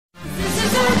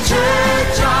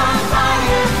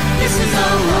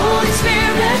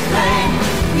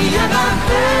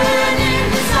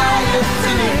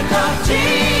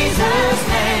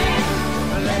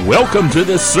Welcome to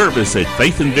this service at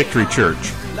Faith and Victory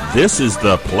Church. This is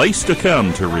the place to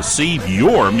come to receive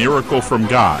your miracle from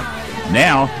God.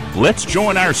 Now, let's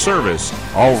join our service,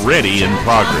 already in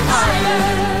progress.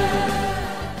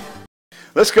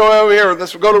 Let's go over here.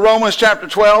 Let's go to Romans chapter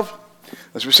 12.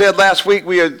 As we said last week,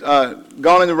 we had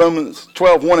gone into Romans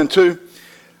 12, 1 and 2.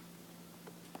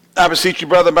 I beseech you,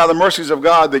 brother, by the mercies of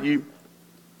God, that you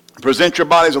present your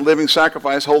bodies a living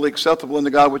sacrifice, wholly acceptable unto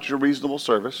God, which is your reasonable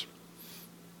service.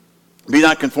 Be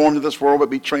not conformed to this world, but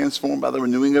be transformed by the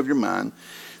renewing of your mind,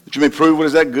 that you may prove what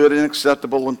is that good and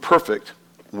acceptable and perfect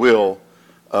will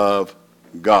of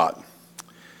God.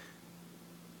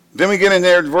 Then we get in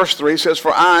there, verse 3 says,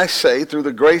 For I say, through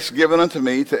the grace given unto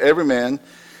me, to every man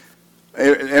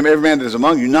that is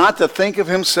among you, not to think of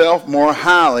himself more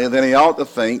highly than he ought to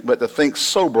think, but to think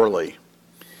soberly,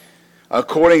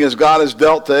 according as God has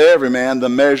dealt to every man the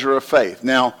measure of faith.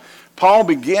 Now, Paul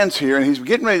begins here, and he's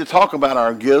getting ready to talk about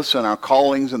our gifts and our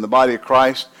callings in the body of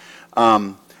Christ.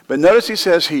 But notice he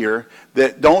says here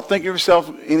that don't think of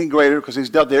yourself any greater, because he's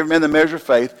dealt to every man the measure of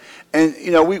faith. And, you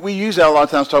know, we use that a lot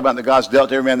of times, talk about that God's dealt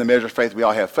to every man the measure of faith. We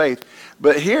all have faith.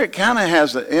 But here it kind of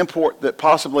has the import that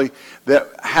possibly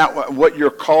what your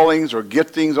callings or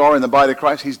giftings are in the body of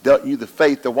Christ, he's dealt you the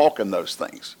faith to walk in those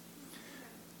things.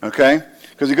 Okay?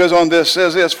 Because he goes on this,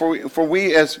 says this, For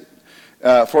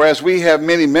as we have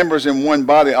many members in one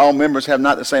body, all members have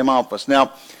not the same office.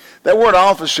 Now, that word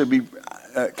office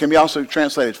can be also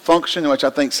translated function, which I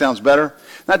think sounds better.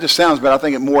 Not just sounds better, I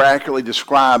think it more accurately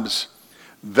describes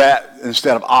that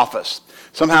instead of office.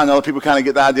 Somehow or another, people kind of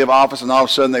get the idea of office, and all of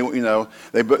a sudden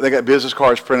they got business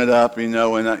cards printed up,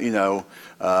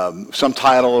 some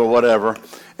title or whatever,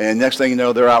 and next thing you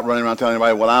know, they're out running around telling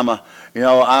everybody, well,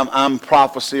 I'm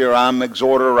prophecy, or I'm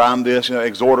exhorter, or I'm this,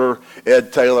 exhorter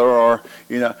Ed Taylor, or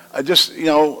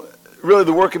really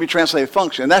the word can be translated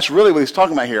function, and that's really what he's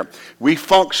talking about here. We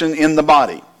function in the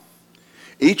body.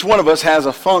 Each one of us has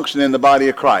a function in the body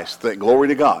of Christ. Glory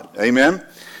to God. Amen.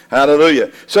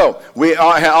 Hallelujah. So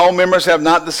all members have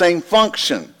not the same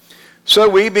function. So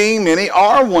we, being many,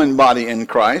 are one body in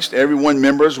Christ. Every one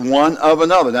member is one of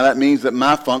another. Now that means that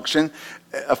my function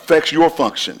affects your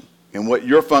function. And what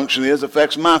your function is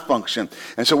affects my function.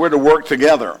 And so we're to work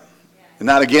together and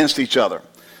not against each other.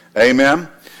 Amen.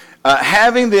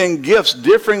 Having then gifts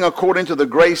differing according to the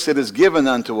grace that is given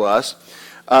unto us,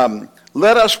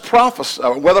 let us prophesy,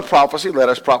 whether prophecy, let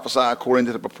us prophesy according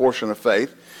to the proportion of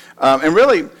faith. And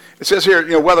really, it says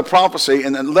here, whether prophecy,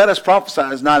 and then let us prophesy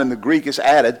is not in the Greek, it's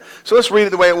added. So let's read it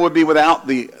the way it would be without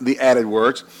the added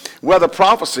words. Whether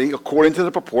prophecy according to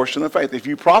the proportion of faith. If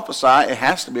you prophesy, it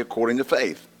has to be according to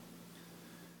faith.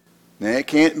 Now, it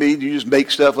can't be you just make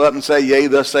stuff up and say, yea,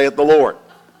 thus saith the Lord.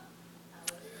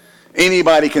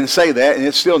 Anybody can say that, and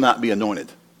it still not be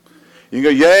anointed. You can go,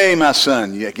 yea, my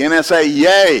son. Can I say,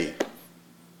 yea?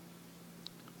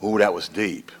 Oh, that was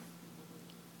deep.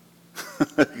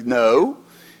 No.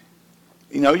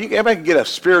 Everybody can get a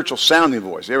spiritual sounding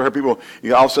voice. You ever heard people,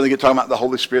 all of a sudden they get talking about the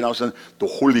Holy Spirit, and all of a sudden, the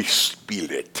Holy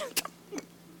Spirit.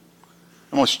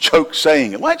 Almost choke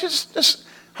saying it. Why just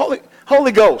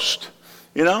Holy Ghost,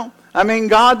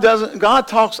 God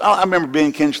talks. I remember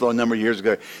Ben Kinchlow a number of years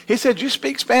ago. He said, you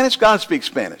speak Spanish, God speaks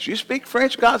Spanish. You speak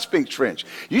French, God speaks French.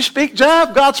 You speak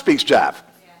jive, God speaks jive.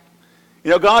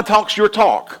 Yeah. God talks your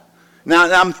talk.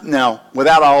 Now,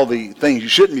 without all the things you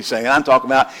shouldn't be saying, I'm talking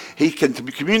about he can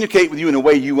communicate with you in a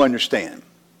way you understand.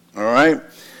 All right?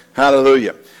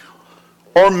 Hallelujah.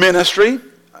 Or ministry.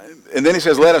 And then he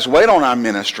says, let us wait on our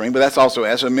ministering, but that's also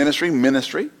as a ministry. He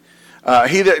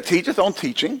that teacheth on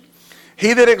teaching.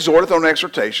 He that exhorteth on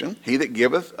exhortation. He that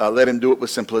giveth, let him do it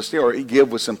with simplicity, or he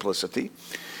give with simplicity.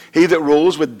 He that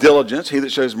rules with diligence, he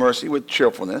that shows mercy with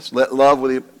cheerfulness. Let love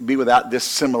be without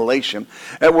dissimulation.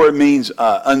 That word means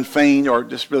unfeigned, or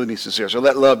just really be sincere. So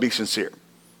let love be sincere.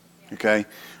 Okay?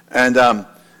 And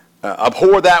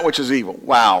abhor that which is evil.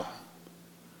 Wow.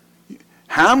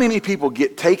 How many people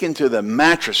get taken to the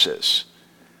mattresses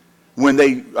when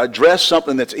they address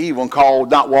something that's evil and call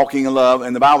not walking in love,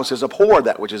 and the Bible says abhor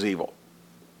that which is evil?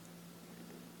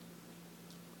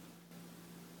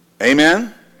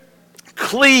 Amen?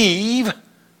 Cleave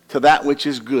to that which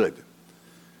is good.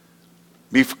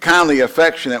 Be kindly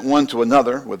affectionate one to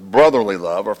another with brotherly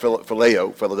love, or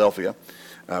phileo, Philadelphia,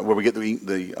 where we get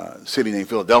the city name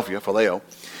Philadelphia, phileo.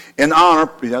 In honor,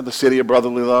 the city of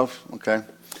brotherly love, okay?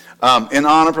 In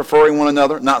honor, preferring one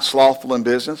another, not slothful in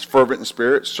business, fervent in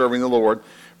spirit, serving the Lord,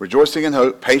 rejoicing in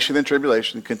hope, patient in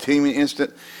tribulation, continuing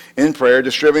instant in prayer,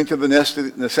 distributing to the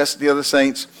necessity of the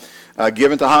saints,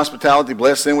 given to hospitality,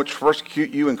 bless them which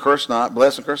persecute you and curse not,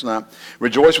 bless and curse not.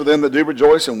 Rejoice with them that do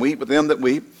rejoice and weep with them that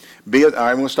weep. All right,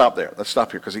 I'm going to stop there. Let's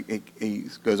stop here because he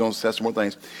goes on to say some more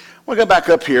things. I'm going to go back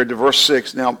up here to verse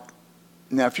 6. Now,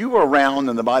 if you were around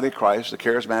in the body of Christ, the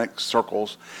charismatic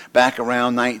circles, back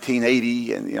around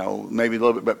 1980 and, maybe a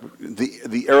little bit, but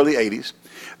the early 80s,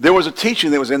 there was a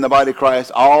teaching that was in the body of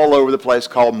Christ all over the place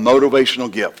called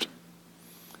motivational gift.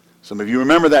 Some of you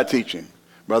remember that teaching.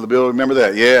 Brother Bill, remember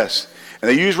that? Yes. And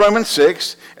they used Romans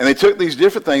 6, and they took these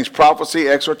different things, prophecy,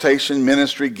 exhortation,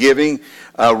 ministry, giving,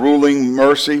 ruling,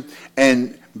 mercy,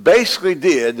 and basically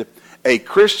did a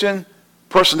Christian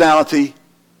personality,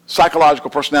 psychological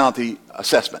personality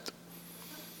assessment.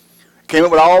 Came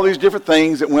up with all these different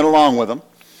things that went along with them.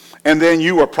 And then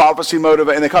you were prophecy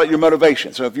motivated, and they call it your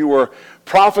motivation. So if you were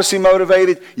prophecy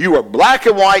motivated, you were black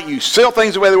and white, you saw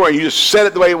things the way they were, and you just said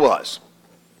it the way it was.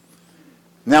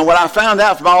 Now, what I found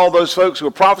out from all those folks who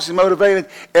were prophecy motivated,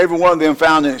 every one of them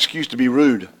found an excuse to be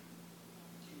rude.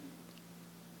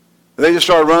 They just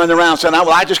started running around saying, well,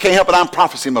 I just can't help it, I'm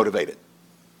prophecy motivated.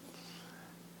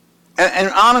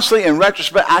 And honestly, in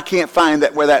retrospect, I can't find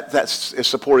that where that is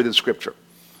supported in Scripture.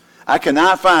 I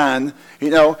cannot find,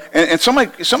 and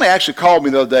somebody actually called me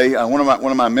the other day, one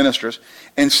of my ministers,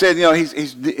 and said,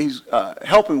 he's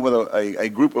helping with a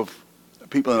group of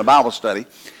people in a Bible study,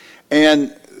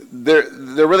 and they're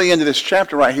really into this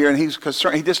chapter right here, and he's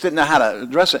concerned. He just didn't know how to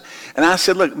address it. And I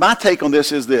said, look, my take on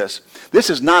this is this. This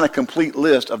is not a complete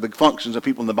list of the functions of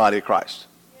people in the body of Christ.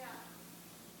 Yeah.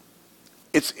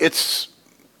 It's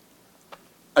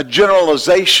a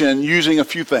generalization using a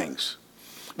few things.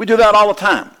 We do that all the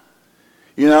time.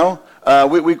 We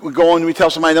go and we tell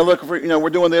somebody, now look, we're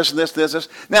doing this and this.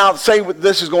 Now, say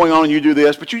this is going on and you do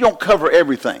this, but you don't cover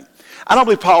everything. I don't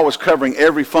believe Paul was covering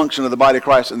every function of the body of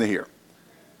Christ in the here.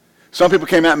 Some people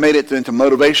came out and made it into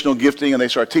motivational gifting, and they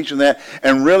started teaching that.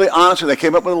 And really, honestly, they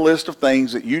came up with a list of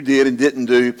things that you did and didn't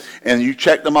do, and you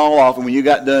checked them all off. And when you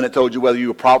got done, it told you whether you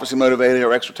were prophecy motivated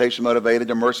or exhortation motivated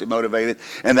or mercy motivated,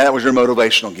 and that was your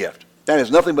motivational gift. That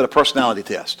is nothing but a personality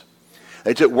test.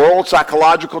 They took world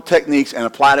psychological techniques and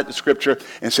applied it to Scripture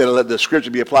and said, let the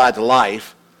Scripture be applied to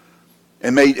life,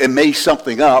 and made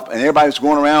something up. And everybody was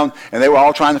going around, and they were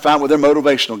all trying to find what their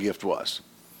motivational gift was.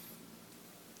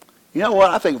 You know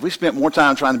what? I think if we spent more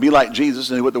time trying to be like Jesus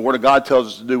and what the Word of God tells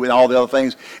us to do and all the other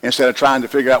things, instead of trying to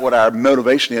figure out what our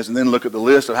motivation is and then look at the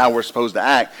list of how we're supposed to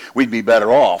act, we'd be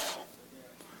better off.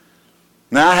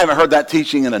 Now, I haven't heard that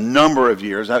teaching in a number of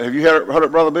years. Have you heard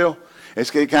it, Brother Bill? It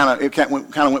kind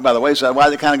of went by the wayside. Why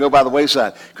did it kind of go by the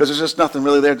wayside? Because there's just nothing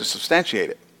really there to substantiate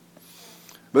it.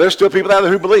 But there's still people out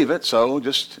there who believe it, so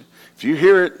just, if you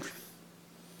hear it,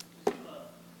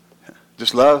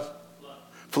 just love.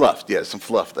 Fluff, yeah, some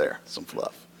fluff there, some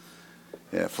fluff.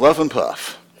 Yeah, fluff and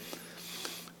puff.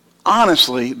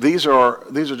 Honestly, these are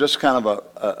just kind of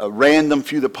a random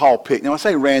few that Paul picked. Now, I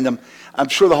say random, I'm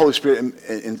sure the Holy Spirit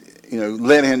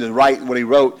led him to write what he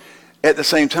wrote. At the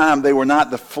same time, they were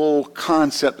not the full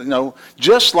concept.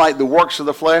 Just like the works of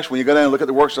the flesh, when you go down and look at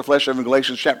the works of the flesh in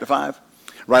Galatians chapter 5,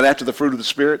 right after the fruit of the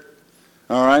Spirit,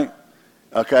 all right?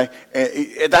 Okay?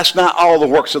 And that's not all the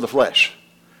works of the flesh.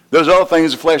 Those other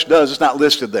things the flesh does, it's not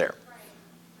listed there.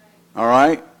 All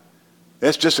right?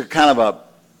 That's just a kind of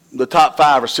the top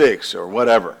 5 or 6 or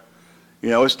whatever.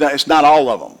 It's not all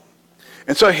of them.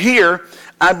 And so here,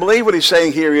 I believe what he's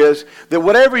saying here is that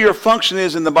whatever your function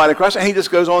is in the body of Christ, and he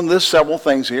just goes on to list several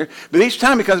things here, but each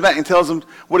time he comes back and tells them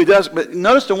what he does. But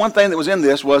notice the one thing that was in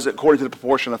this was according to the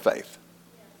proportion of faith.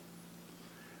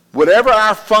 Whatever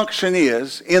our function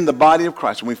is in the body of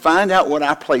Christ, when we find out what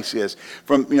our place is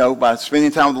from, by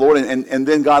spending time with the Lord and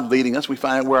then God leading us, we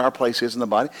find out where our place is in the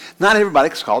body. Not everybody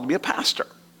is called to be a pastor.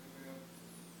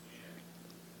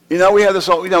 We have this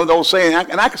old, the old saying,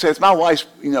 and I can say it's my wife's,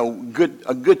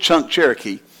 a good chunk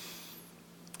Cherokee.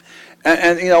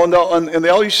 And they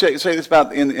always say this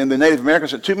about in the Native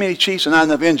Americans, that too many chiefs and not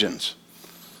enough Indians.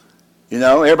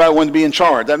 Everybody wanted to be in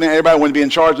charge. That meant everybody wanted to be in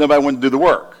charge, nobody wanted to do the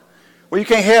work. Well, you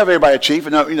can't have everybody a chief,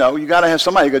 and you got to have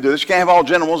somebody who can do this. You can't have all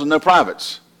generals and no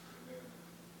privates.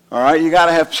 All right, you got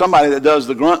to have somebody that does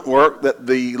the grunt work that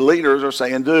the leaders are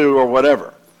saying do or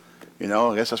whatever. I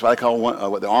guess that's why they call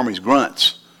what the Army's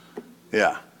grunts.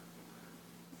 Yeah,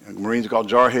 Marines are called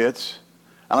jarheads.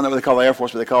 I don't know what they call the Air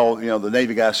Force, but they call the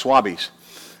Navy guys swabbies.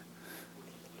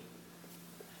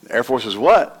 The Air Force is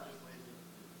what?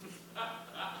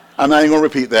 I'm not even going to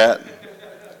repeat that.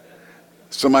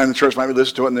 Somebody in the church might be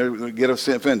listening to it and they get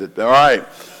offended. All right. But notice the one thing that was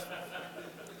in this was according to the proportion of faith. Whatever our function is in the body of Christ, and he just goes on to list several things here, but each time he comes back and tells them what he does. But notice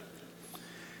the one thing that was in this was according to the proportion of faith. Whatever our function is in the body of Christ, and he just goes on to list several things here, but each time he comes back and tells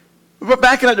them what he does. But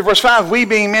backing up to verse 5, we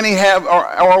being many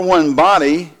are one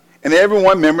body, and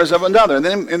everyone members of another. And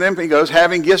then he goes,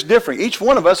 having gifts differing. Each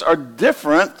one of us are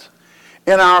different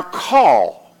in our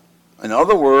call. In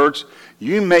other words,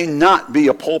 you may not be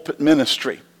a pulpit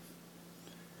ministry.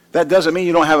 That doesn't mean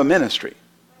you don't have a ministry.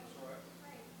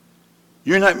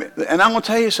 You're not, and I'm going to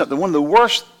tell you something. One of the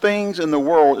worst things in the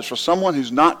world is for someone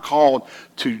who's not called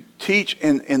to teach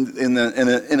in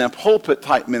a pulpit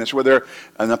type ministry, whether they're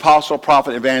an apostle,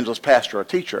 prophet, evangelist, pastor, or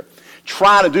teacher.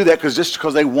 Try to do that just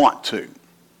because they want to.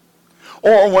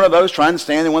 Or one of those trying to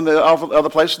stand in one of the other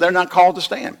places they're not called to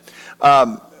stand.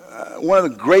 One of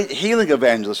the great healing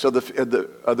evangelists of the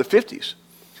 50s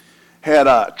had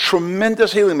a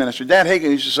tremendous healing ministry. Dad Hagin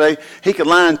used to say he could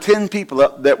line 10 people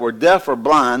up that were deaf,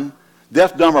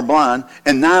 dumb, or blind,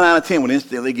 and 9 out of 10 would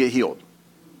instantly get healed.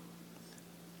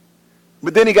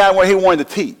 But then he got where he wanted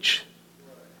to teach.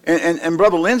 And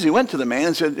Brother Lindsay went to the man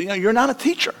and said, you're not a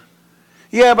teacher.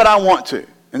 Yeah, but I want to.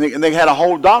 And they had a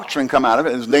whole doctrine come out of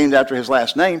it. It was named after his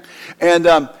last name.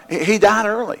 And he died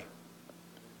early.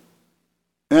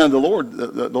 And the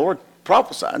Lord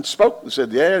prophesied and spoke and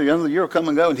said, yeah, the end of the year will come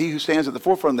and go, and he who stands at the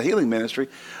forefront of the healing ministry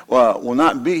will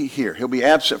not be here. He'll be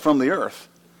absent from the earth.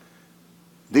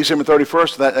 December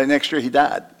 31st, that next year, he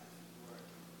died.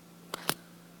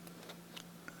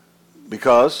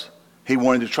 Because he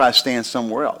wanted to try to stand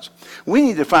somewhere else. We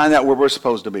need to find out where we're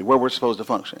supposed to be, where we're supposed to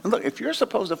function. And look, if you're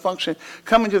supposed to function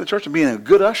coming to the church and being a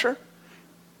good usher,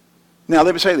 now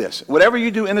let me say this. Whatever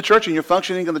you do in the church and you're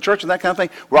functioning in the church and that kind of thing,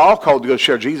 we're all called to go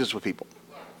share Jesus with people.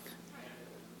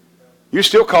 You're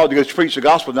still called to go preach the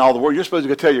gospel in all the world. You're supposed to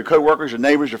go tell your coworkers, your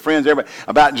neighbors, your friends, everybody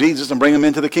about Jesus and bring them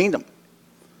into the kingdom.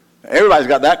 Everybody's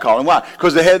got that calling. Why?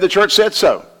 Because the head of the church said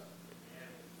so.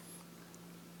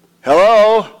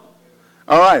 Hello?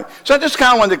 All right. So I just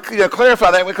kind of wanted to clarify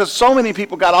that because so many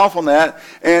people got off on that,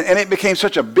 and it became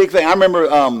such a big thing. I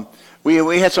remember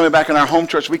we had somebody back in our home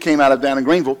church we came out of down in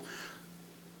Greenville.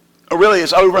 Really,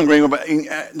 it's over in Greenville, but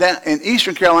in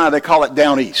Eastern Carolina, they call it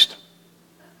down east.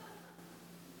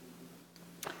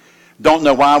 Don't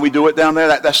know why we do it down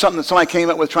there. That's something that somebody came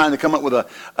up with, trying to come up with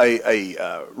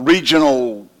a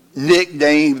regional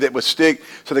nickname that would stick.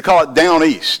 So they call it down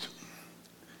east.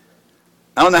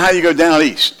 I don't know how you go down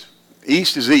east.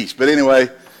 East is east. But anyway,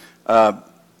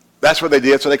 that's what they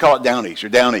did. So they call it down east. You're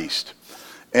down east.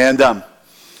 And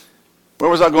where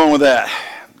was I going with that?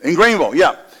 In Greenville,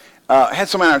 yeah. I had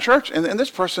somebody in our church, and this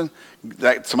person,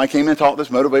 somebody came in and taught this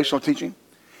motivational teaching.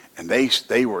 And they're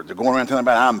going around telling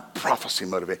about I'm prophecy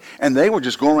motivated. And they were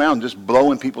just going around just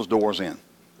blowing people's doors in.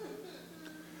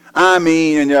 I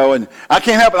mean, and I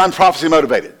can't help it, I'm prophecy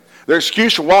motivated. Their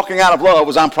excuse for walking out of love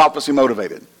was I'm prophecy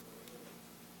motivated.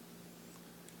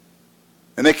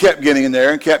 And they kept getting in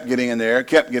there and kept getting in there and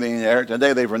kept getting in there.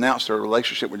 Today they've renounced their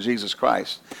relationship with Jesus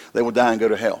Christ. They will die and go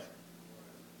to hell.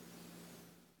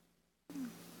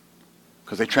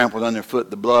 Because they trampled underfoot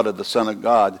the blood of the Son of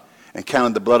God and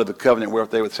counted the blood of the covenant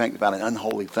wherewith they would sanctify an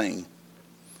unholy thing.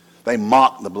 They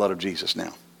mock the blood of Jesus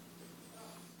now.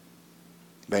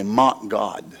 They mock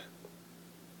God.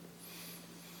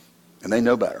 And they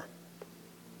know better.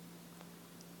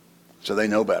 So they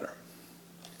know better.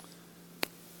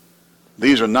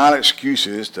 These are not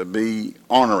excuses to be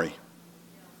ornery.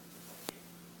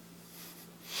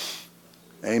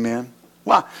 Amen.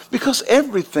 Why? Because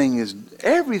everything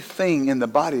in the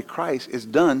body of Christ is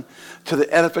done to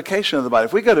the edification of the body.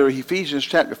 If we go to Ephesians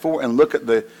chapter 4 and look at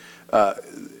the,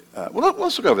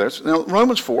 let's look over there. Now,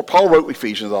 Romans 4, Paul wrote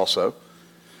Ephesians also.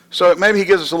 So maybe he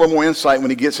gives us a little more insight when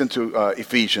he gets into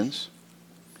Ephesians.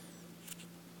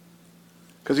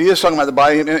 Because he is talking about the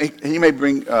body. He may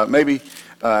bring, when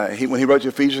he wrote to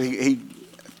Ephesians, he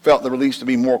felt the release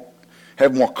to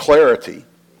have more clarity.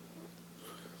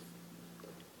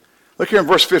 Look here in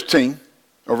verse 15,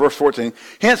 or verse 14.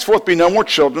 Henceforth be no more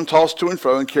children, tossed to and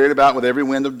fro, and carried about with every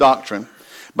wind of doctrine,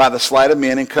 by the sleight of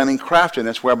men and cunning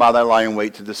craftiness, whereby they lie in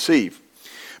wait to deceive.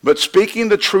 But speaking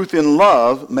the truth in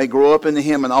love may grow up into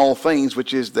him in all things,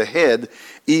 which is the head,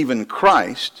 even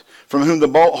Christ, from whom the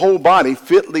whole body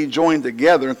fitly joined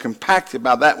together and compacted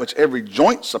by that which every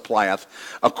joint supplieth,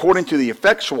 according to the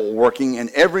effectual working in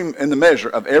the measure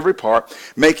of every part,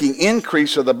 making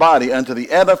increase of the body unto the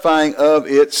edifying of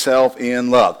itself in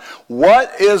love.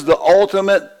 What is the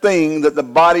ultimate thing that the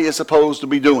body is supposed to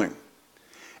be doing?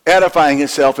 Edifying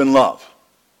itself in love.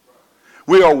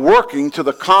 We are working to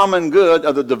the common good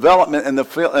of the development and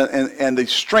the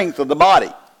strength of the body.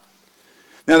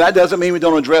 Now, that doesn't mean we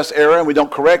don't address error and we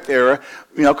don't correct error,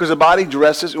 because the body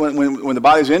addresses, when the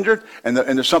body's injured and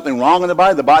there's something wrong in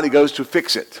the body goes to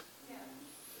fix it.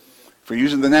 For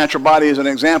using the natural body as an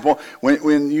example,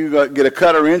 when you get a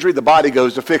cut or injury, the body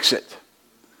goes to fix it.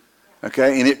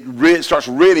 Okay, and it starts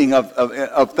ridding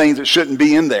of things that shouldn't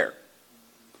be in there.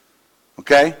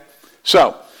 Okay,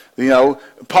 so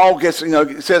Paul gets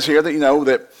it says here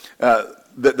that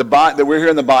that the body, that we're here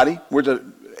in the body,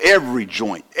 every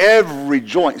joint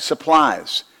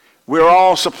supplies. We're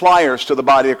all suppliers to the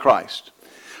body of Christ.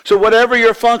 So whatever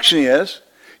your function is,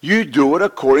 you do it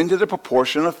according to the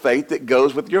proportion of faith that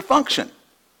goes with your function.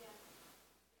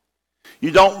 You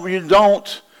don't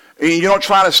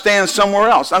try to stand somewhere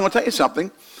else. I'm going to tell you something.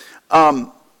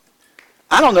 I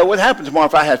don't know what happened tomorrow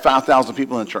if I had 5,000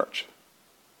 people in church.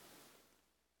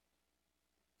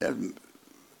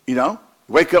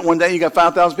 Wake up one day, you got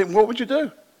 5,000 people. What would you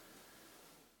do?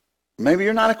 Maybe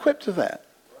you're not equipped to that.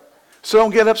 So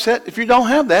don't get upset if you don't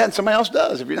have that and somebody else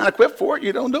does. If you're not equipped for it,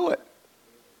 you don't do it.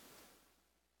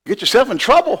 Get yourself in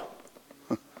trouble.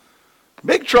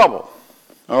 Big trouble.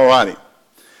 All righty.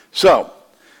 So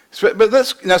we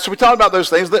talked about those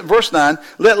things. Verse 9,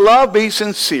 let love be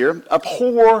sincere.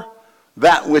 Abhor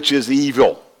that which is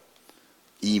evil.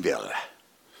 Evil.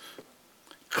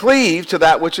 Cleave to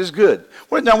that which is good.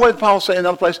 What did Paul say in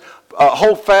another place?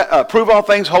 Prove all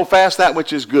things, hold fast that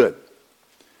which is good.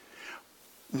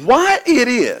 Why it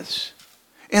is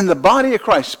in the body of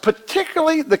Christ,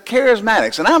 particularly the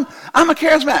charismatics, and I'm a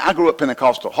charismatic. I grew up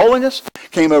Pentecostal holiness,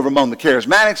 came over among the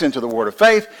charismatics into the Word of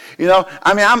Faith.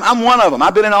 I'm one of them.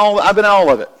 I've been in all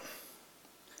of it.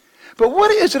 But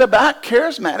what is it about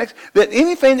charismatics that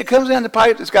anything that comes down the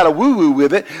pipe that's got a woo-woo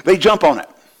with it, they jump on it?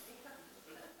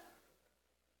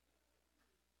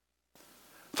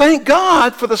 Thank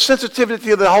God for the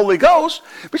sensitivity of the Holy Ghost,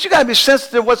 but you got to be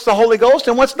sensitive to what's the Holy Ghost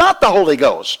and what's not the Holy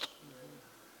Ghost.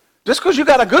 Just because you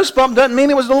got a goosebump doesn't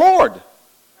mean it was the Lord.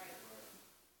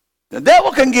 The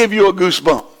devil can give you a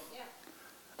goosebump.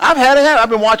 I've had it.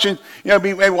 I've been watching,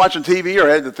 maybe watching TV or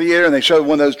at the theater, and they show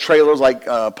one of those trailers like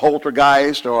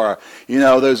Poltergeist, or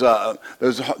those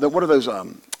what are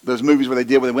those movies where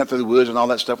they went through the woods and all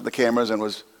that stuff with the cameras and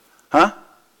was,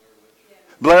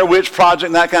 Blair Witch Project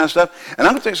and that kind of stuff. And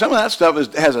I'm going to tell you, some of that stuff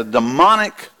has a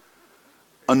demonic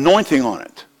anointing on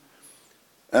it.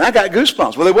 And I got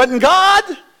goosebumps. Well, it wasn't God.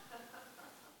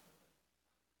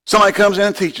 Somebody comes in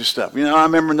and teaches stuff. I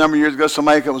remember a number of years ago,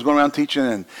 somebody was going around teaching,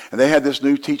 and they had this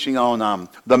new teaching on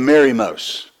the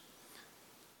Merrimos.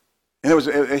 And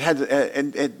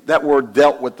that word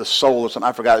dealt with the soul or something.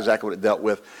 I forgot exactly what it dealt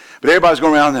with. But everybody's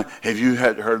going around and, have you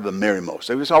heard of the Merrimos?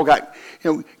 They just all got,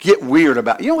 get weird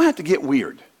about it. You don't have to get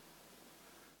weird.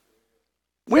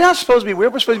 We're not supposed to be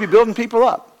weird. We're supposed to be building people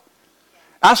up.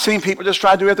 I've seen people just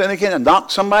try to do everything they can and knock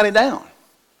somebody down.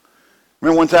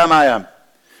 Remember one time I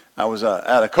was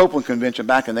at a Copeland convention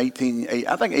back in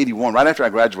 81, right after I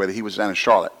graduated. He was down in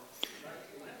Charlotte.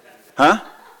 Huh?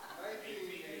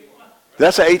 Did I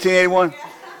say 1881?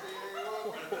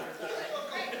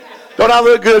 Don't I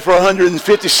look good for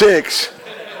 156?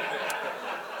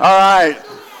 All right.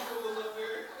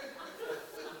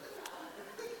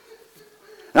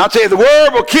 And I'll tell you, the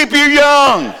word will keep you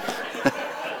young.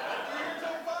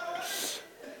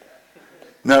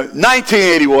 No,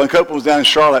 1981, Copeland was down in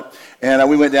Charlotte, and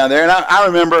we went down there, and I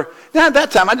remember, at that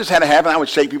time, I just had a habit. I would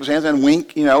shake people's hands and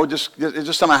wink, it's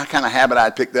just some kind of habit I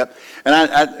had picked up.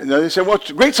 And they said, well,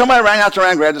 greet somebody around, out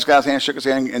around, grabbed this guy's hand, shook his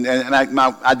hand, and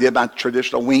I did my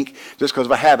traditional wink just because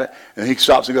of a habit. And he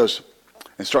stops and goes,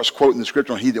 and starts quoting the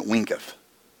scripture, he that winketh.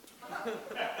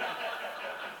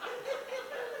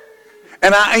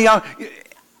 And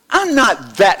I'm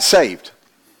not that saved.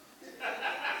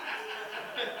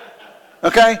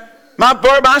 Okay?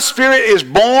 My spirit is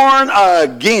born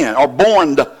again, or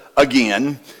borned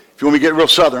again, if you want me to get real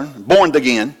southern, borned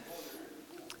again.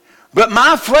 But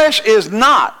my flesh is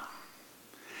not.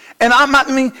 And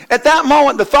at that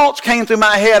moment, the thoughts came through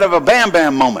my head of a bam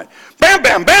bam moment. Bam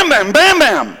bam, bam bam, bam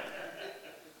bam.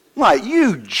 I'm like,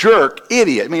 you jerk,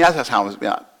 idiot. That's how I was.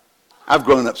 I've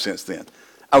grown up since then.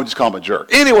 I would just call him a jerk.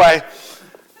 Anyway,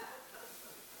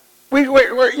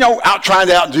 we're out trying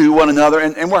to outdo one another,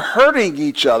 and we're hurting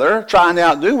each other, trying to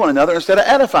outdo one another instead of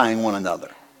edifying one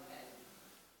another.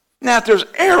 Now, if there's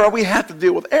error, we have to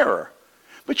deal with error.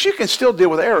 But you can still deal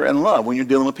with error in love when you're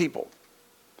dealing with people.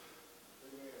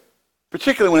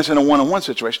 Particularly when it's in a one-on-one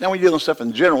situation. Now, when you're dealing with stuff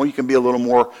in general, you can be a little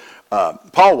more,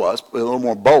 Paul was, a little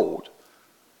more bold.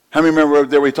 How many remember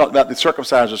there we talked about the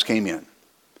circumcisers came in?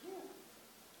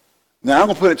 Now, I'm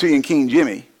going to put it to you in King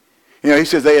Jimmy. He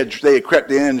says they had crept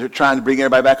in and trying to bring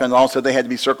everybody back under the law, said they had to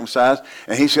be circumcised.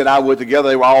 And he said, I would, together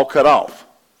they were all cut off.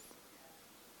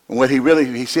 And what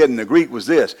he said in the Greek was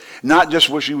this: not just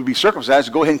wish you would be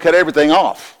circumcised, go ahead and cut everything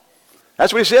off.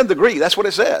 That's what he said in the Greek. That's what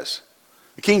it says.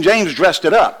 The King James dressed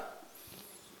it up.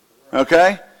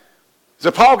 Okay?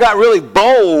 So Paul got really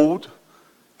bold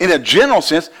in a general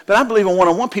sense, but I believe in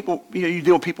one-on-one people, you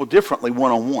deal with people differently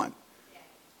one-on-one.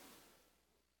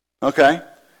 Okay?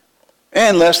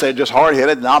 Unless they're just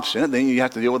hard-headed and obstinate, then you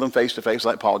have to deal with them face-to-face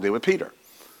like Paul did with Peter.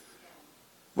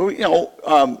 But,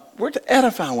 we're to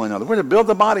edify one another. We're to build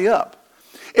the body up.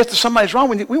 If somebody's wrong,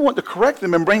 we want to correct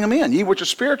them and bring them in. Ye which are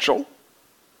spiritual.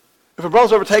 If a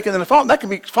brother's overtaken in a fault, that can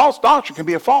be false doctrine, can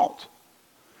be a fault.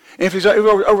 And if he's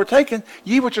overtaken,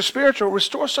 ye which are spiritual,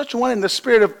 restore such a one in the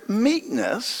spirit of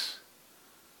meekness.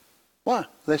 Why?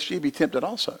 Lest ye be tempted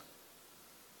also.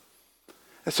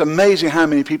 It's amazing how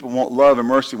many people want love and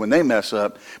mercy when they mess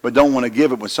up, but don't want to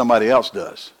give it when somebody else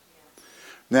does.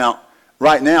 Now,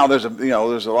 right now, there's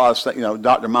a lot of stuff.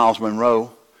 Dr. Miles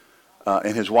Monroe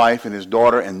and his wife and his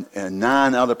daughter and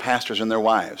 9 other pastors and their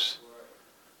wives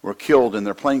were killed in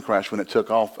their plane crash when it took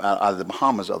off out of the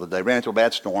Bahamas the other day. Ran into a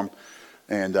bad storm,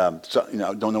 and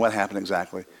don't know what happened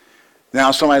exactly.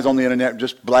 Now somebody's on the internet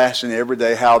just blasting every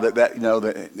day how that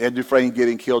Ed Dufresne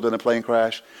getting killed in a plane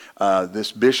crash.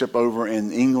 This bishop over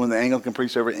in England, the Anglican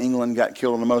priest over in England, got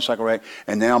killed in a motorcycle wreck,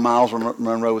 and now Miles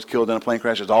Monroe was killed in a plane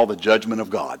crash. It's all the judgment of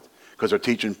God because they're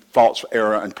teaching false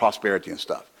error and prosperity and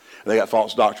stuff. They got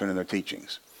false doctrine in their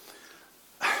teachings.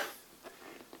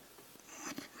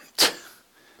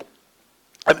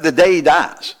 The day he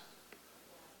dies,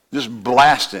 just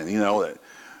blasting, that.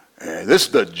 This is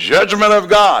the judgment of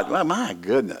God. Well, my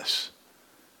goodness.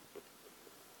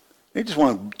 You just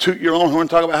want to toot your own horn and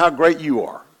talk about how great you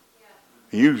are.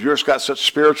 Yeah. You've just got such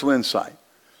spiritual insight.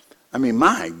 I mean,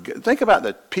 think about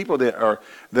the people that are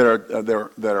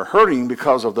hurting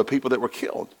because of the people that were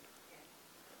killed.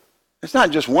 It's not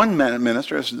just one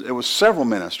minister. It was several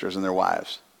ministers and their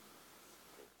wives.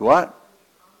 What?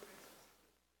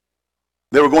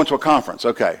 They were going to a conference.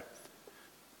 Okay.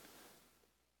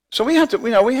 So we have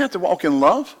to walk in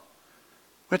love.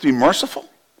 We have to be merciful.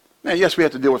 Now, yes, we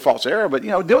have to deal with false error, but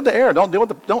deal with the error. Don't deal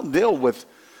with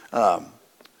most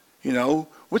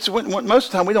of the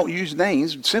time we don't use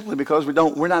names simply because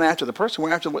we're not after the person.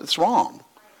 We're after what's wrong,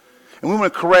 and we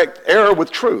want to correct error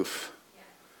with truth.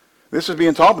 This is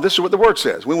being taught, but this is what the Word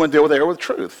says. We want to deal with error with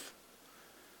truth,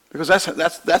 because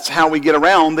that's how we get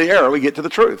around the error. We get to the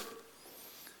truth.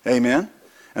 Amen.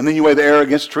 And then you weigh the error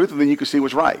against the truth, and then you can see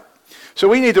what's right. So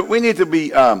we need to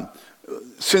be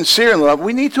sincere in love.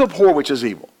 We need to abhor which is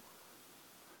evil.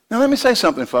 Now let me say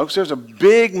something, folks. There's a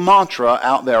big mantra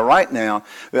out there right now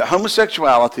that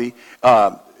homosexuality,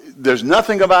 there's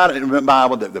nothing about it in the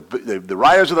Bible. The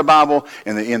writers of the Bible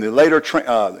and the later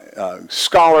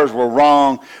scholars were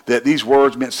wrong, that these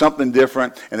words meant something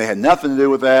different, and they had nothing to do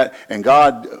with that. And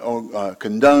God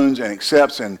condones and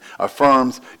accepts and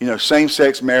affirms,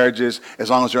 same-sex marriages as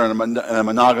long as they're in a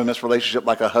monogamous relationship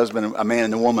like a man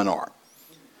and a woman are.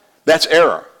 That's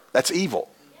error. That's evil.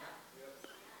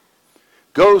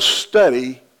 Go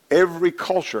study every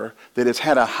culture that has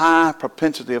had a high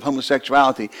propensity of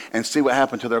homosexuality and see what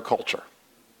happened to their culture.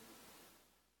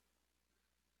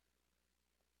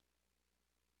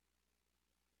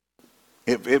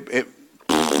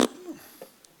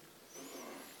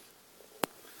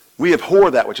 We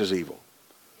abhor that which is evil,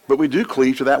 but we do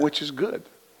cleave to that which is good.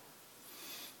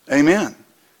 Amen.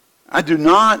 I do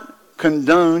not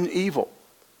condone evil.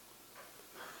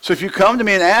 So if you come to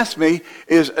me and ask me,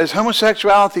 is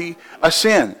homosexuality a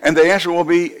sin? And the answer will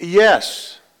be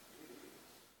yes.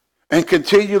 And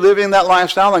continue living that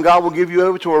lifestyle, and God will give you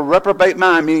over to a reprobate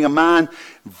mind, meaning a mind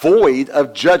void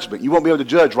of judgment. You won't be able to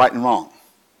judge right and wrong.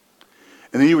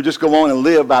 And then you would just go on and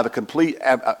live by the complete,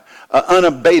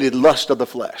 unabated lust of the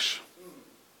flesh.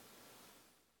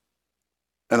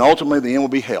 And ultimately, the end will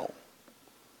be hell.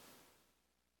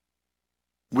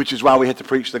 Which is why we have to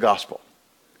preach the gospel.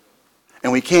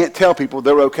 And we can't tell people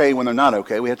they're okay when they're not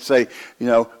okay. We have to say,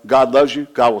 God loves you,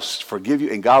 God will forgive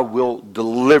you, and God will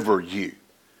deliver you.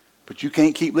 But you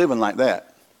can't keep living like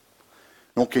that.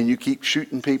 Nor can you keep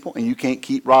shooting people, and you can't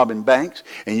keep robbing banks,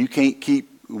 and you can't keep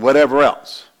whatever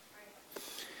else.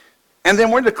 And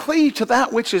then we're to cleave to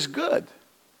that which is good.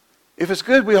 If it's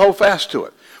good, we hold fast to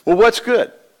it. Well, what's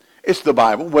good? It's the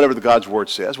Bible, whatever God's Word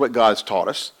says, what God's taught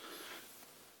us.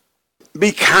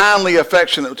 Be kindly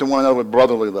affectionate to one another with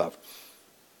brotherly love.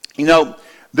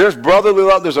 There's brotherly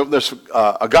love, there's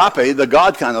agape, the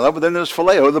God kind of love, but then there's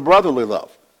phileo, the brotherly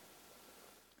love.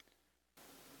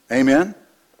 Amen?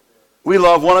 We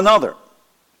love one another.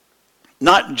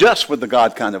 Not just with the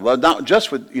God kind of love, not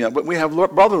just with, but we have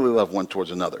brotherly love one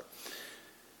towards another.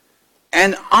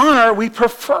 And honor, we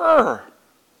prefer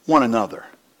one another.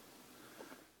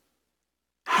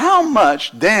 how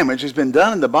much damage has been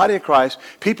done in the body of Christ,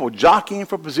 people jockeying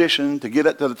for position to get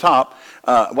up to the top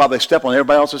while they step on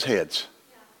everybody else's heads.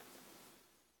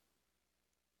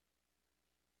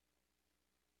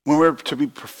 When we're to be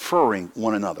preferring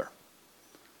one another,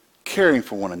 caring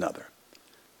for one another.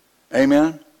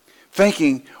 Amen?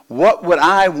 Thinking, how would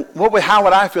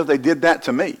I feel if they did that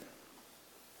to me?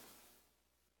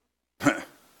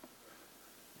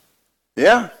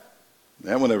 Yeah?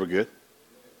 That was never good.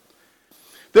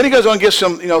 Then he goes on and gives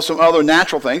some other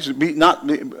natural things,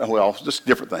 just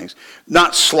different things.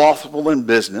 Not slothful in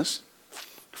business,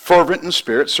 fervent in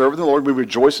spirit, serving the Lord, we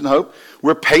rejoice in hope.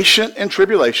 We're patient in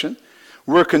tribulation.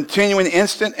 We're continuing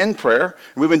instant in prayer.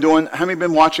 We've been doing, how many have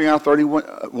been watching our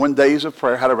 31 days of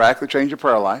prayer, how to radically change your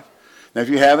prayer life? Now, if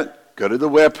you haven't, go to the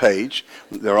web page.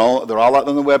 They're all out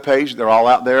on the web page. They're all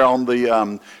out there on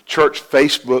the church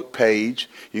Facebook page.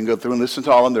 You can go through and listen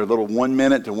to all of them. They're little 1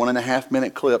 minute to 1.5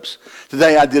 minute clips.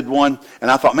 Today I did one, and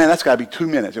I thought, man, that's got to be 2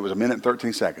 minutes. It was 1 minute and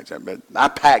 13 seconds. I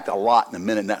packed a lot in 1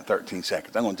 minute and that 13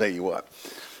 seconds. I'm going to tell you what.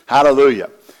 Hallelujah.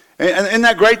 And isn't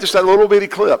that great? Just that little bitty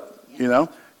clip,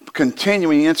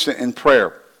 Continuing instant in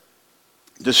prayer.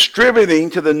 Distributing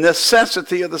to the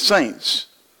necessity of the saints.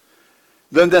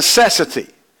 The necessity.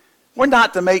 We're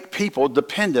not to make people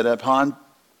dependent upon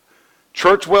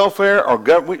church welfare or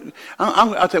government.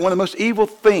 I'll tell you, one of the most evil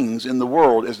things in the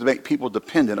world is to make people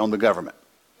dependent on the government.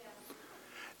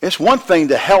 It's one thing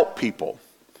to help people.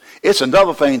 It's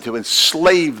another thing to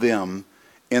enslave them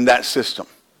in that system.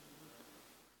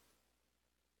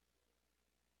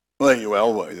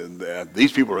 Well,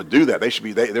 these people are to do that. They should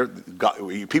be.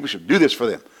 People should do this for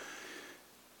them.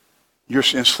 You're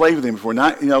enslaving them if we're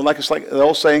not. It's like the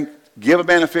old saying: "Give a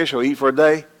man a fish, he'll eat for a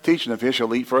day. Teach him a fish,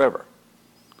 he'll eat forever."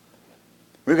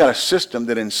 We've got a system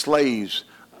that enslaves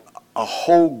a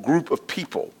whole group of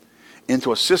people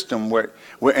into a system where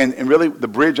really the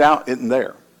bridge out isn't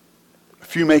there. A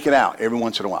few make it out every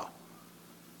once in a while.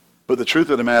 But the truth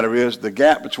of the matter is the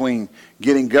gap between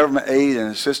getting government aid and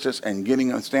assistance and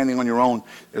standing on your own,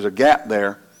 there's a gap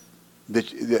there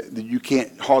that you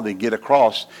can't hardly get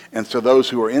across. And so those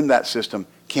who are in that system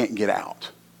can't get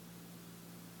out.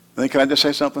 And then can I just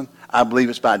say something? I believe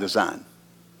it's by design.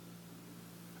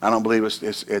 I don't believe it's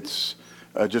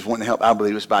just wanting to help. I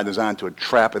believe it's by design to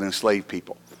trap and enslave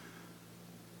people.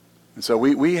 And so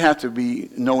we have to be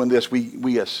knowing this. We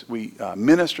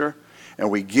minister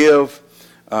and we give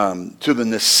to the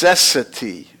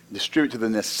necessity, distribute to the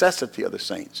necessity of the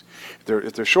saints.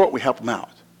 If they're short, we help them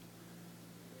out.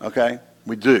 Okay?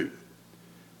 We do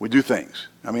things.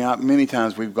 I mean, many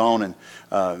times we've gone and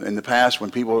in the past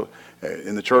when people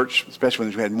in the church, especially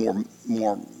when we had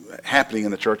more happening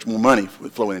in the church, more money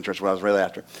flowing in the church, what I was really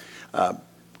after.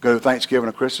 Go to Thanksgiving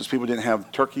or Christmas, people didn't have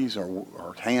turkeys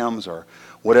or hams or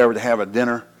whatever to have a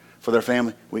dinner for their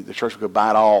family. The church would go buy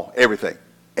it all, everything.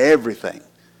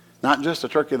 Not just the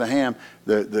turkey and the ham,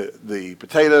 the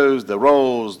potatoes, the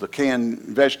rolls, the canned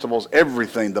vegetables,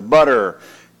 everything, the butter,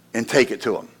 and take it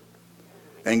to them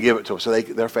and give it to them so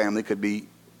their family could be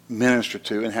ministered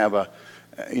to and have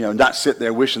not sit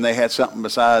there wishing they had something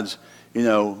besides,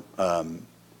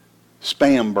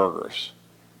 Spam burgers.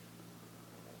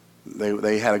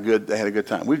 They had a good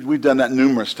time. We've done that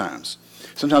numerous times.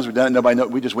 Sometimes we've done it, nobody knows.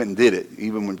 We just went and did it.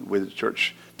 Even when the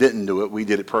church didn't do it, we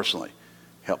did it personally.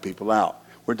 Help people out.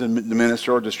 We're to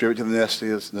minister or distribute to the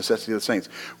necessity of the saints.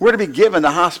 We're to be given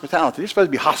the hospitality. You're supposed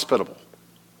to be hospitable.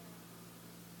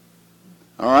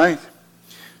 All right?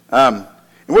 And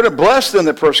we're to bless them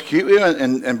that persecute you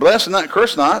and bless and not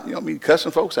curse not. You don't be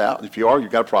cussing folks out. If you are, you've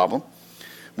got a problem.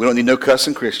 We don't need no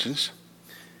cussing Christians.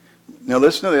 Now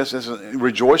listen to this.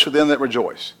 Rejoice with them that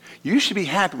rejoice. You should be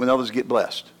happy when others get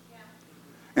blessed.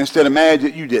 Instead of mad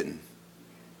that you didn't.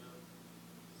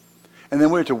 And then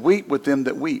we're to weep with them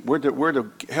that weep. We're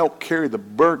to help carry the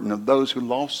burden of those who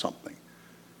lost something.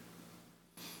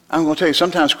 I'm going to tell you,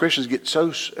 sometimes Christians get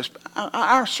so...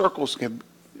 Our circles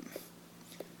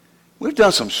we've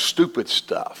done some stupid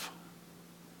stuff.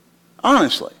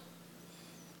 Honestly.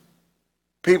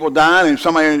 People died and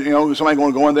somebody going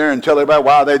to go in there and tell everybody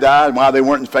why they died and why they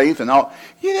weren't in faith and all.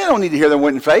 They don't need to hear they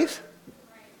weren't in faith.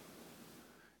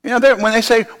 When they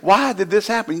say, why did this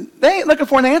happen? They ain't looking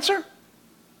for an answer.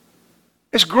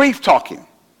 It's grief talking.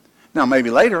 Now, maybe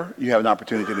later you have an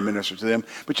opportunity to minister to them,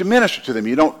 but you minister to them.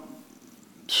 You don't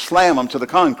slam them to the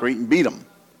concrete and beat them.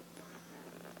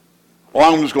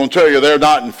 Well, I'm just going to tell you they're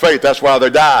not in faith. That's why they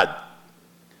died.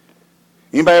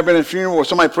 Anybody ever been in a funeral where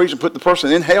somebody preached and put the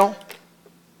person in hell?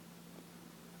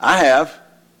 I have.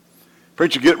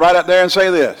 Preacher, get right up there and say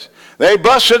this. They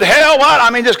busted hell,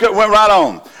 what? Just went right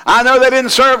on. I know they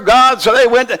didn't serve God, so they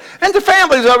went and the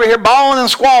family's over here bawling and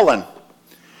squalling.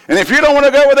 And if you don't want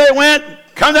to go where they went,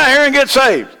 come down here and get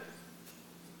saved.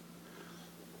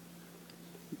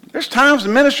 There's times to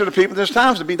minister to people. There's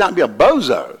times to not be a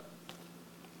bozo.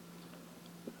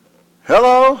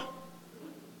 Hello?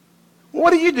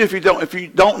 What do you do if you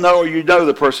don't know or you know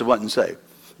the person wasn't saved?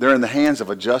 They're in the hands of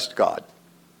a just God.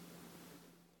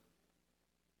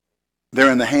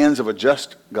 They're in the hands of a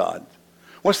just God.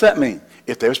 What's that mean?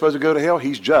 If they're supposed to go to hell,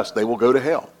 he's just. They will go to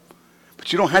hell.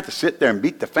 But you don't have to sit there and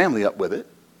beat the family up with it.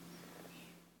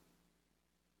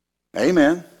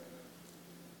 Amen.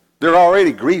 They're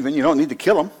already grieving. You don't need to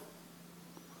kill them.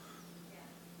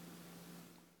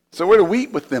 So we're to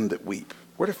weep with them that weep.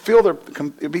 We're to feel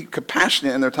be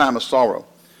compassionate in their time of sorrow.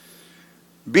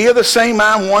 Be of the same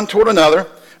mind one toward another.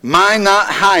 Mind not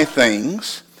high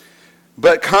things,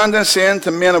 but condescend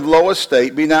to men of low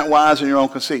estate. Be not wise in your own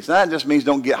conceits. Now, that just means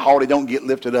don't get haughty, don't get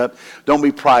lifted up, don't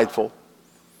be prideful.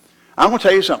 I'm going to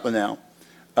tell you something now.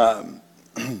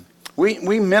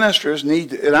 We ministers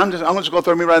need to, and I'm just going to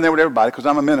throw me right in there with everybody because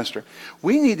I'm a minister.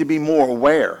 We need to be more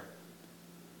aware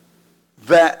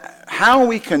that how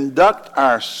we conduct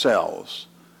ourselves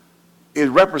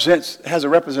has a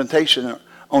representation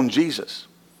on Jesus.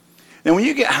 And when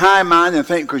you get high-minded and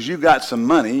think because you got some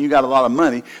money, you got a lot of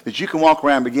money, that you can walk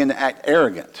around and begin to act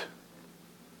arrogant.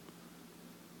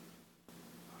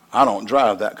 I don't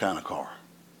drive that kind of car.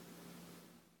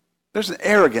 There's an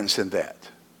arrogance in that.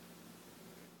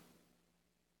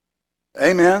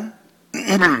 Amen.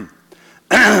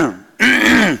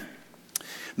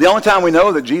 The only time we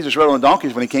know that Jesus rode on a donkey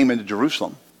is when he came into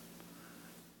Jerusalem.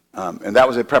 And that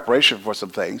was a preparation for some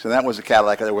things. And that was the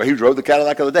Cadillac where he drove the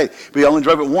Cadillac of the day. But he only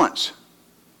drove it once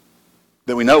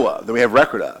that we know of, that we have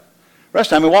record of. The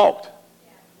rest of the time he walked.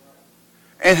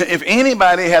 And if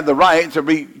anybody had the right to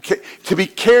be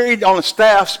carried on the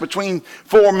staffs between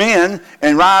four men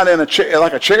and ride in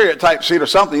like a chariot type seat or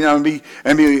something, and be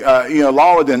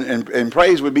lauded and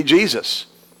praised, would be Jesus.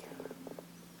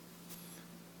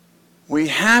 We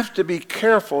have to be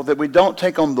careful that we don't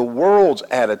take on the world's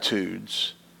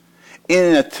attitudes in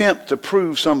an attempt to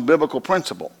prove some biblical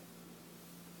principle.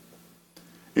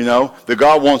 That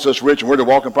God wants us rich and we're to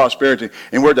walk in prosperity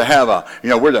and we're to have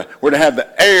we're to have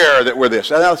the air that we're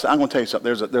this. I'm going to tell you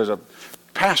something. There's a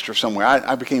pastor somewhere.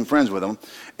 I became friends with him,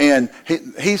 and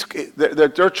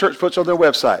their church puts on their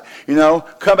website,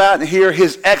 come out and hear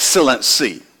His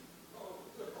Excellency,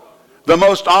 the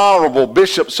most honorable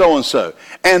Bishop so-and-so,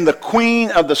 and the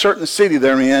queen of the certain city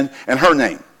they're in, and her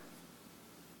name.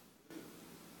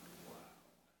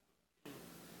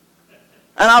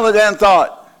 And I looked at it and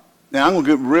thought, now I'm going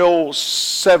to get real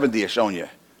 70-ish on you.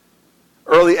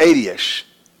 Early 80-ish.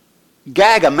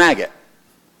 Gag a maggot.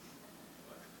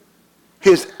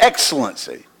 His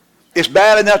Excellency. It's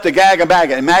bad enough to gag a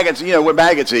maggot. And maggots, what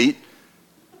maggots eat.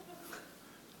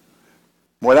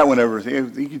 Boy, that went over.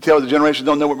 You can tell the generation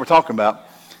don't know what we're talking about.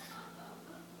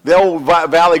 The old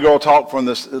Valley Girl talk from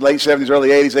the late 70s, early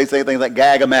 80s, they say things like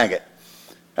gag a maggot.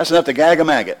 That's enough to gag a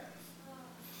maggot.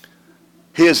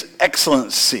 His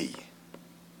Excellency,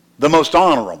 the most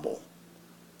honorable.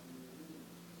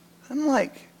 I'm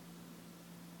like,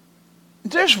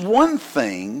 there's one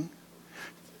thing.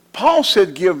 Paul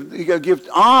said you got to give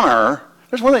honor.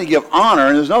 There's one thing to give honor,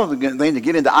 and there's another thing to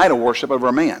get into idol worship over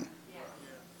a man.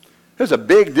 There's a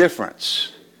big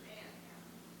difference.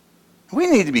 We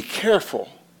need to be careful.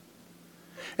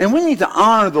 And we need to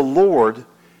honor the Lord.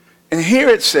 And here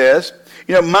it says,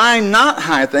 mind not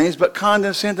high things, but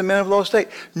condescend to men of low estate.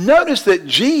 Notice that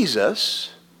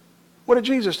Jesus, what did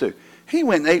Jesus do? He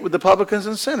went and ate with the publicans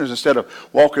and sinners instead of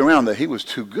walking around that he was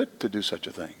too good to do such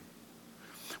a thing.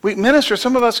 We minister,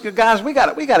 some of us guys, we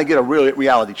got to get a real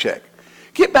reality check.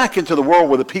 Get back into the world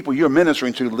where the people you're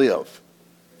ministering to live.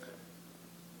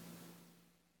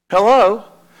 Hello?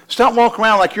 Stop walking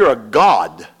around like you're a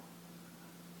god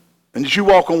and that you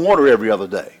walk on water every other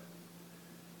day.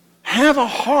 Have a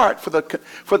heart for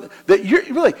that you're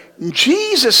really,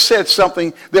 Jesus said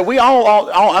something that we all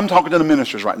I'm talking to the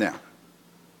ministers right now.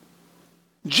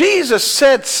 Jesus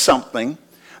said something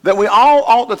that we all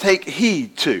ought to take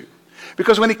heed to.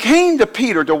 Because when he came to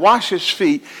Peter to wash his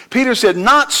feet, Peter said,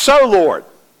 "Not so, Lord."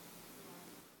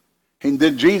 And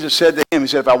then Jesus said to him, he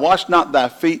said, "If I wash not thy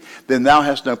feet, then thou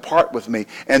hast no part with me."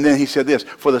 And then he said this,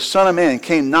 "For the Son of Man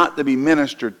came not to be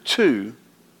ministered to,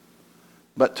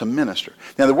 but to minister."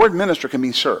 Now the word minister can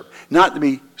mean serve. Not to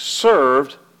be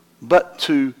served, but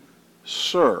to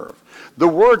serve. The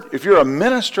word, if you're a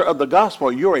minister of the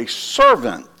gospel, you're a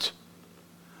servant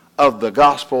of the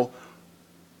gospel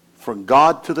for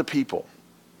God to the people.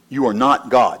 You are not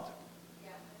God.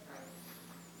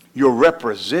 You're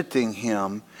representing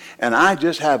him. And I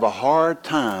just have a hard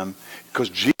time Because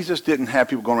Jesus didn't have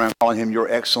people going around calling him your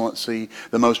excellency,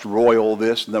 the most royal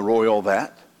this and the royal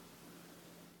that.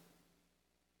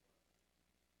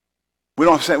 We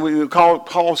don't say,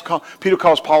 Peter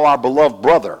calls Paul our beloved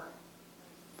brother.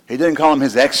 He didn't call him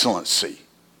his excellency.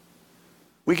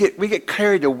 We get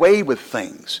carried away with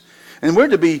things. And we're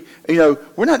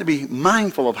not to be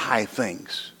mindful of high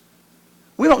things.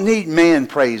 We don't need man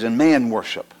praise and man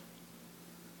worship.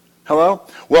 Hello?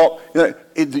 Well,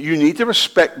 you need to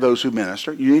respect those who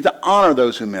minister. You need to honor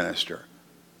those who minister.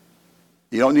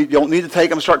 You don't need to take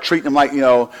them and start treating them like,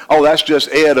 oh, that's just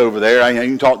Ed over there. You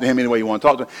can talk to him any way you want to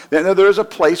talk to him. No, there is a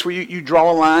place where you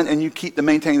draw a line and you keep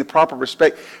maintaining the proper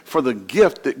respect for the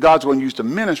gift that God's going to use to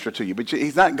minister to you. But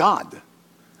he's not God.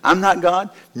 I'm not God.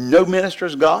 No minister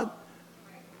is God.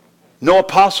 No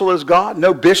apostle is God.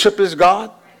 No bishop is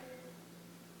God.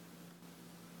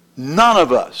 None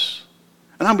of us.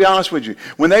 And I'll be honest with you.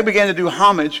 When they began to do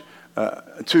homage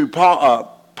to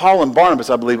Paul and Barnabas,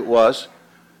 I believe it was,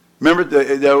 remember,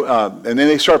 and then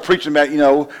they started preaching about,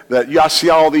 that I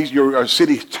see all these, your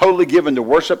city totally given to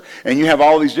worship, and you have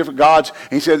all these different gods.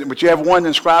 And he said, but you have one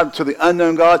inscribed to the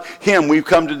unknown God. Him we've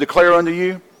come to declare unto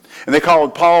you. And they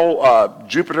called Paul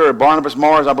Jupiter, or Barnabas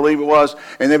Mars, I believe it was.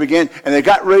 And they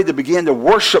got ready to begin to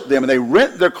worship them. And they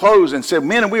rent their clothes and said,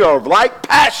 men, we are of like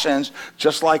passions,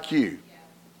 just like you.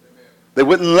 They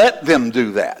wouldn't let them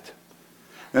do that.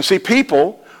 Now see,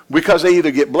 people, because they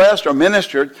either get blessed or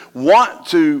ministered, want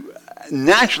to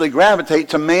naturally gravitate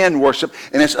to man worship.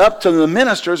 And it's up to the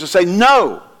ministers to say,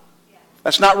 no,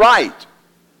 that's not right.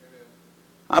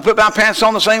 I put my pants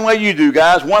on the same way you do,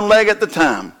 guys, one leg at the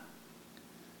time.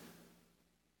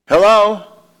 Hello?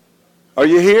 Are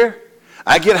you here?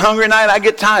 I get hungry at night, I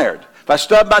get tired. If I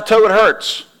stub my toe, it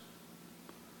hurts.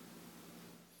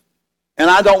 And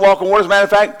I don't walk on water. As a matter of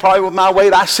fact, probably with my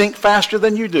weight, I sink faster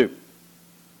than you do.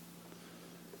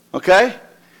 Okay?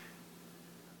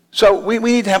 So we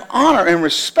need to have honor and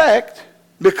respect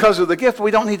because of the gift.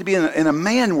 We don't need to be in a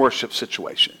man worship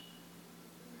situation.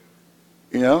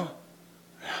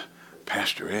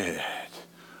 Pastor Ed.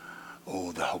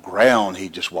 Oh, the whole ground he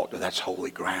just walked, that's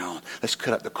holy ground. Let's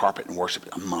cut up the carpet and worship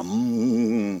it.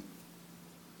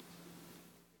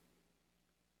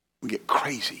 We get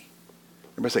crazy.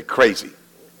 Everybody say crazy.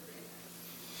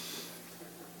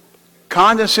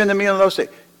 Condescend to me on those days.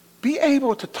 Be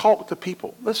able to talk to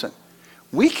people. Listen,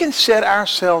 we can set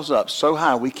ourselves up so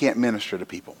high we can't minister to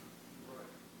people.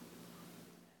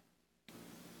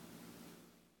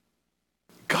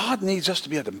 God needs us to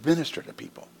be able to minister to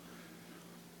people.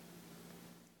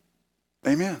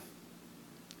 Amen.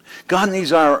 God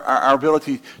needs our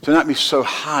ability to not be so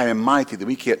high and mighty that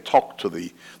we can't talk to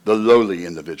the lowly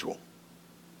individual.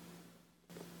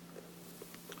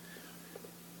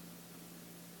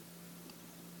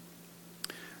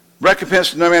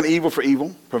 Recompense to no man evil for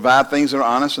evil. Provide things that are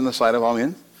honest in the sight of all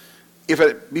men. If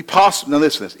it be possible, now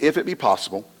listen to this. If it be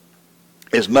possible,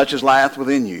 as much as lieth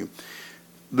within you,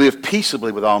 live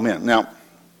peaceably with all men. Now,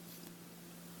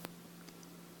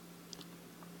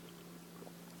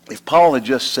 if Paul had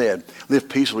just said, live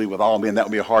peaceably with all men, that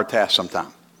would be a hard task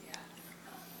sometime.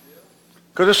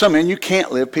 Because there's some men you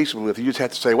can't live peaceably with. You just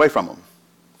have to stay away from them.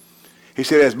 He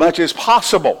said, as much as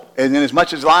possible, and then as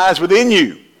much as lies within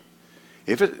you,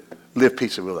 live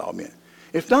peaceably with all men.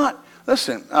 If not,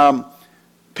 listen,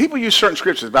 people use certain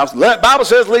scriptures. The Bible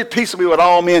says live peaceably with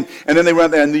all men, and then they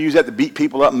run there and they use that to beat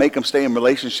people up and make them stay in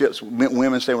relationships.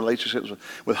 Women stay in relationships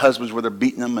with husbands where they're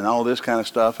beating them and all this kind of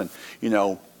stuff, and,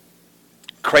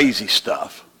 crazy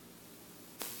stuff.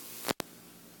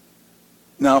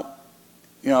 Now,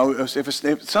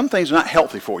 if some things are not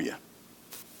healthy for you,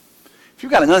 if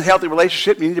you've got an unhealthy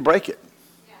relationship, you need to break it.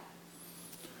 Yeah.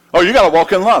 Oh, you got to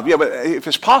walk in love. Yeah, but if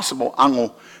it's possible,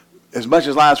 as much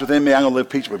as lies within me, I'm going to live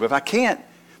peaceably. But if I can't,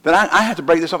 then I have to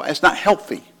break this off. It's not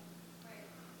healthy. Right.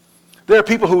 There are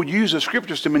people who would use the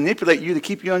scriptures to manipulate you to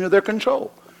keep you under their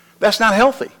control. That's not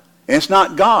healthy. And it's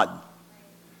not God. Right.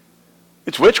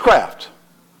 It's witchcraft.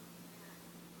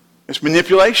 It's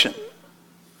manipulation.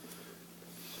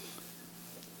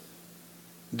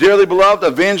 Dearly beloved,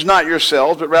 avenge not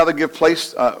yourselves, but rather give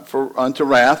place unto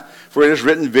wrath. For it is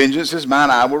written, vengeance is mine,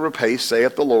 I will repay,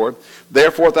 saith the Lord.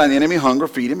 Therefore, if thine enemy hunger,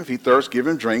 feed him. If he thirst, give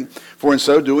him drink. For in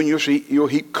so doing, you'll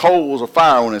heap coals of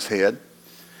fire on his head.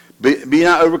 Be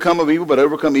not overcome of evil, but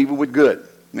overcome evil with good.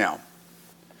 Now,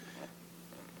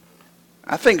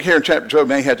 I think here in chapter 12,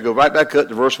 man, you have to go right back up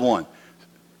to verse 1.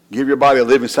 Give your body a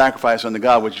living sacrifice unto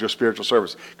God, which is your spiritual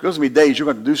service. Because there's going to be days you're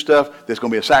going to do stuff that's going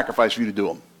to be a sacrifice for you to do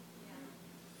them.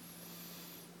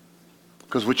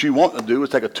 Because what you want to do is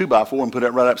take a 2x4 and put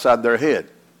it right upside their head.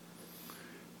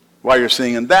 while you're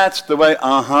singing. That's the way,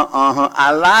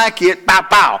 I like it, pow,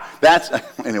 pow. That's,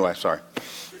 anyway, sorry.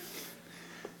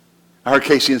 I heard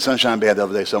Casey and Sunshine Band the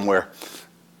other day somewhere.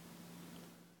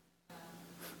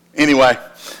 Anyway.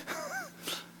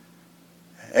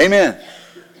 Amen.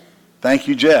 Thank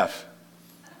you, Jeff.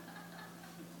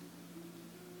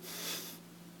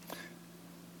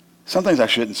 Some things I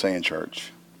shouldn't say in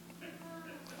church.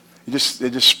 It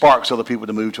just sparks other people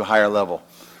to move to a higher level.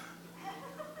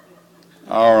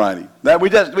 All righty. We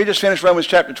just finished Romans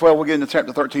chapter 12. We'll get into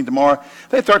chapter 13 tomorrow. I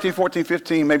think 13, 14,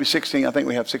 15, maybe 16. I think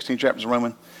we have 16 chapters of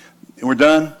Romans. And we're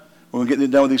done. We're getting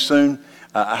it done with these soon.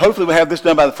 Hopefully we'll have this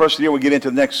done by the first of the year. We'll get into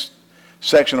the next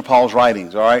section of Paul's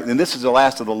writings, all right? And this is the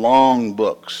last of the long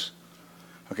books.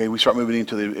 Okay, we start moving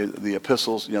into the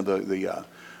epistles. You know,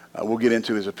 we'll get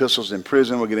into his epistles in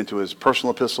prison. We'll get into his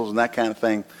personal epistles and that kind of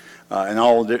thing, and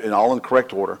all in the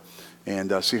correct order,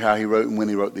 and see how he wrote and when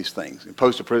he wrote these things. And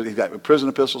post-to-prison, he's got prison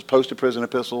epistles, post-to-prison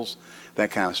epistles,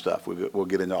 that kind of stuff. We'll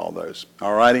get into all those.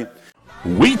 All righty?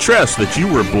 We trust that you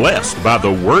were blessed by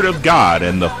the Word of God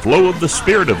and the flow of the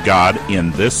Spirit of God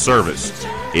in this service.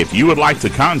 If you would like to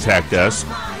contact us,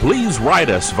 please write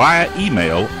us via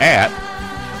email at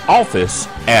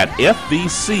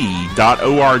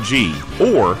office@fvc.org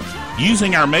or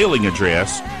using our mailing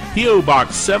address, P.O.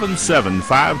 Box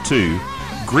 7752,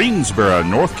 Greensboro,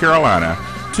 North Carolina,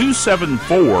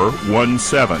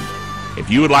 27417. If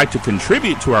you would like to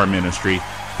contribute to our ministry,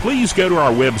 please go to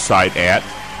our website at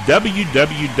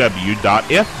www.fvc.org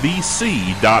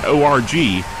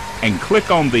and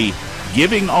click on the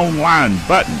Giving Online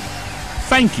button.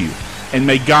 Thank you, and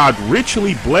may God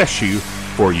richly bless you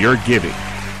for your giving.